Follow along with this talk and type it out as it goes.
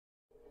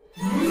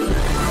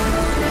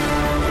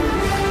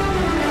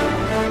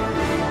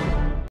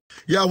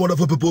Yeah,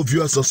 wonderful people,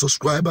 viewers and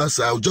subscribers.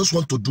 I just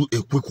want to do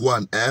a quick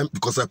one,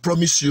 because I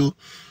promise you,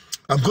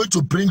 I'm going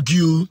to bring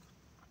you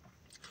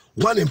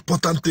one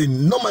important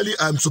thing. Normally,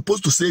 I'm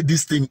supposed to say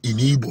this thing in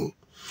Igbo,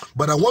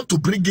 but I want to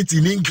bring it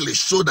in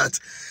English so that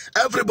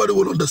everybody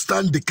will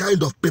understand the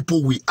kind of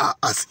people we are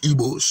as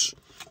Igbos.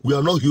 We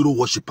are not hero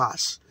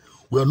worshippers.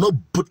 We are not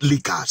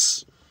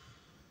bootlickers.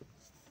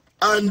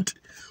 And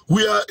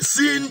we are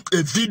seeing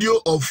a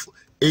video of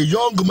a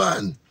young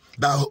man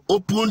that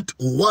opened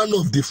one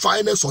of the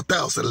finest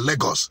hotels in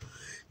Lagos.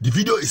 The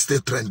video is still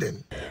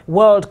trending.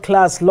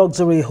 World-class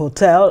luxury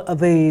hotel,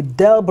 the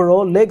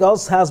Delborough,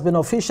 Lagos, has been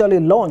officially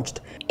launched.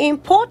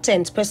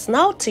 Important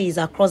personalities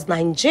across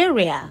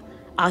Nigeria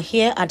are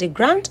here at the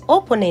grand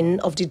opening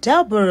of the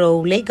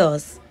Delborough,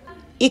 Lagos.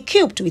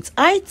 Equipped with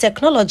high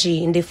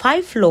technology in the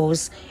 5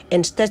 floors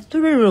and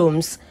 33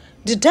 rooms,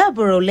 the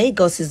Delborough,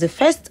 Lagos is the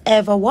first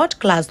ever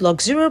world-class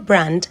luxury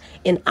brand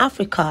in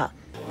Africa.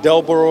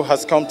 Delborough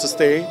has come to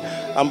stay,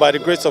 and by the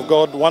grace of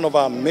God, one of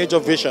our major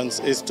visions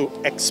is to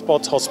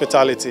export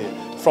hospitality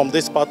from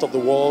this part of the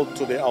world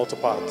to the outer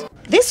part.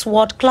 This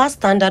world-class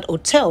standard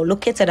hotel,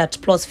 located at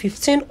plus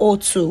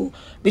 1502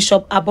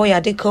 Bishop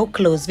Aboyadeko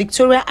Close,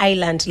 Victoria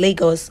Island,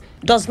 Lagos,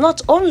 does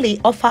not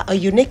only offer a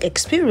unique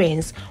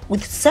experience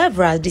with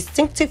several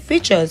distinctive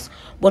features,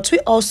 but we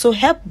also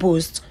help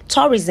boost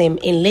tourism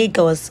in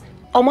Lagos.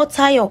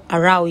 Omotayo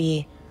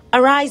Araoye,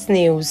 Arise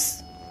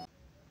News.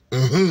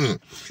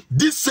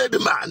 This said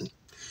man,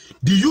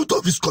 the youth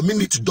of his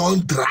community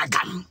don't drag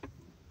him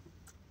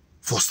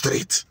for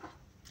straight.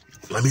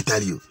 Let me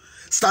tell you,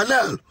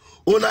 Stannel,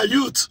 on a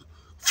youth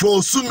for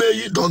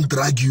Osumenyi don't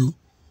drag you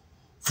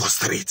for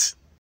straight.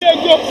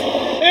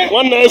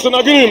 One night in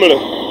agreement.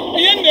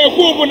 One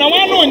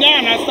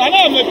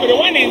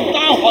in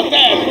town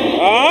hotel.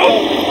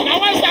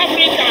 West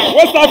Africa.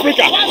 West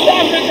Africa. West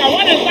Africa.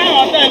 One in town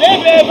hotel.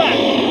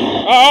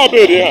 I'll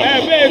be there.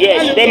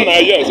 Yes, Ben,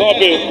 yes, I'll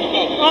be.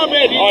 Oh,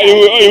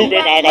 you make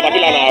a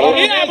caterpillar now.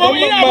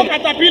 Yeah,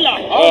 caterpillar.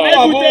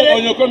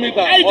 On your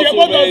computer.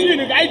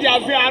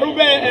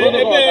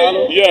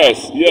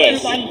 Yes,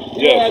 yes,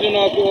 yes.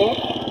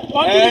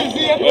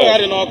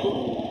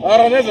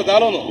 Aranese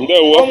dalono.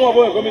 Ndewo. Omo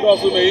boy komi do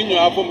sume inyo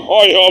afum.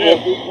 Oyi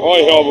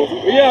hobo.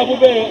 Iya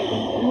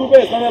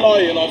bube Stannel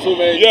oyi no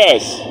sume.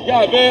 Yes.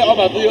 Ya be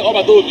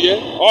obado obie.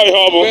 Oyi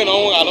hobo. Be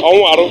no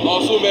onwaru. No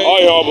sume.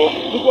 Oyi hobo.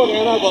 Duko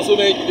ge na go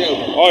sume ide.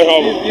 Oyi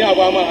hobo. Iya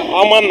ba ama.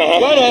 Amanna ha.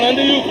 Bana na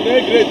ndi youth na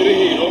grade 3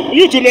 hero.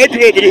 Youth na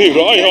grade 3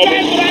 hero. Oyi hobo.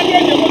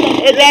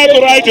 E ga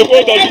to right to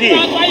go to speed.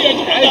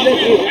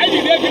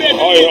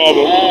 Oyi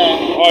hobo.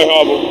 Oyi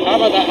hobo.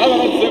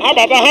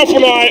 Abata ha fu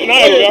na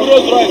ya.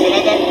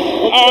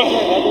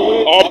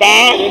 Oba,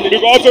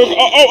 because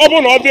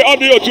open all the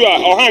two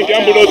or hang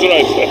those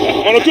rights.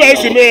 On the 2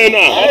 SMA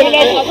now.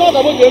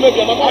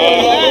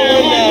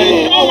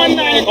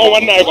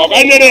 One night.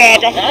 I need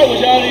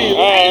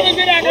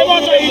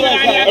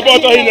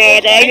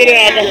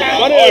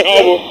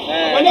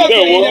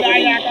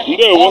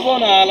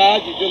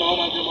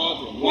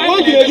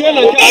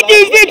that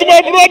is it, my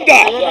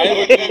brother.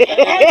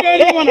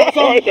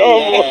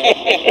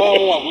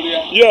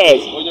 Yes.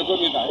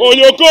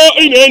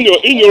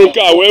 In your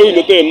car, where we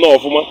get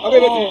enough,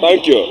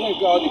 thank you.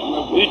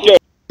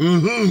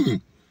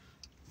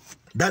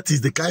 That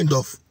is the kind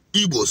of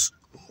Igbos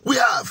we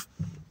have.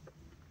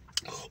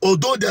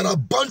 Although there are a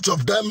bunch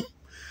of them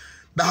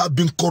that have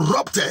been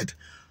corrupted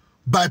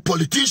by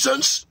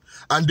politicians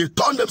and they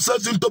turn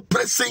themselves into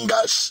praise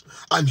singers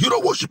and hero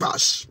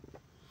worshippers.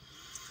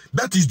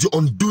 That is the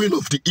undoing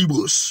of the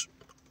Igbos.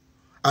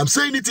 I'm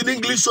saying it in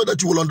English so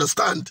that you will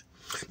understand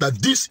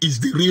that this is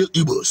the real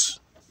Igbos.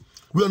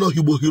 We are not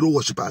hero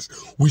worshippers.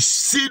 We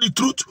see the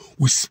truth,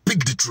 we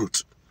speak the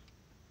truth.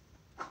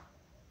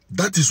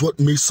 That is what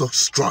makes us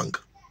strong.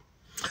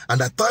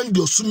 And I thank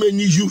the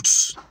Osumenyi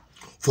Youths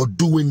for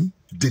doing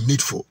the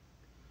needful.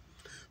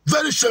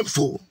 Very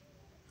shameful.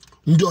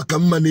 Ndi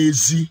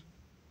okamanezi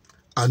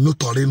and no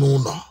torino.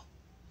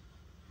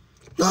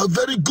 You are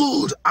very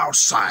good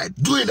outside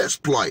doing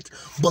exploit,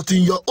 but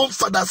in your own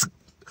father's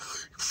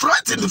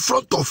right in the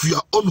front of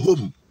your own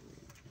home.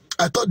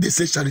 I thought they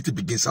say charity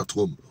begins at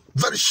home.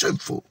 Very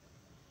shameful.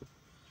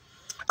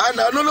 And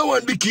another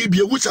one,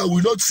 which I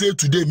will not say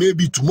today,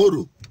 maybe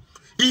tomorrow,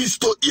 is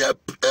to air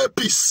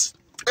peace.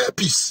 Air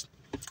peace.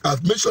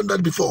 I've mentioned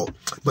that before,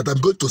 but I'm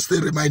going to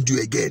still remind you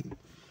again.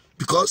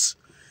 Because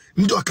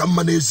God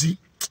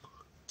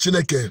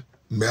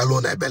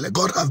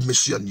have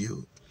mercy on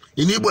you.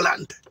 In Igbo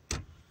land.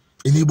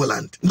 In Igbo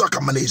land.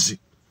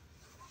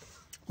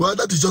 Well,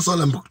 that is just all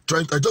I'm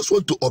trying. I just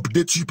want to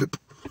update you people.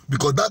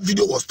 Because that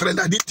video was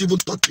trending, I didn't even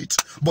touch it.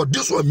 But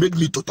this one made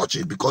me to touch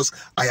it because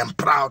I am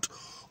proud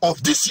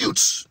of these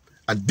youths.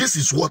 And this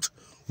is what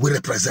we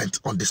represent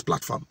on this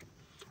platform.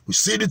 We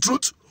say the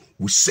truth,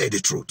 we say the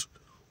truth.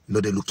 You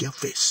know, they look your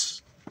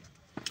face.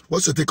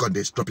 What's your take on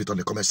this? Drop it on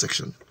the comment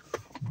section.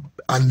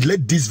 And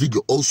let this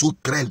video also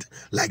trend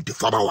like the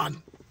former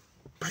one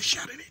by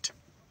sharing it.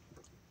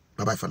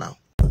 Bye-bye for now.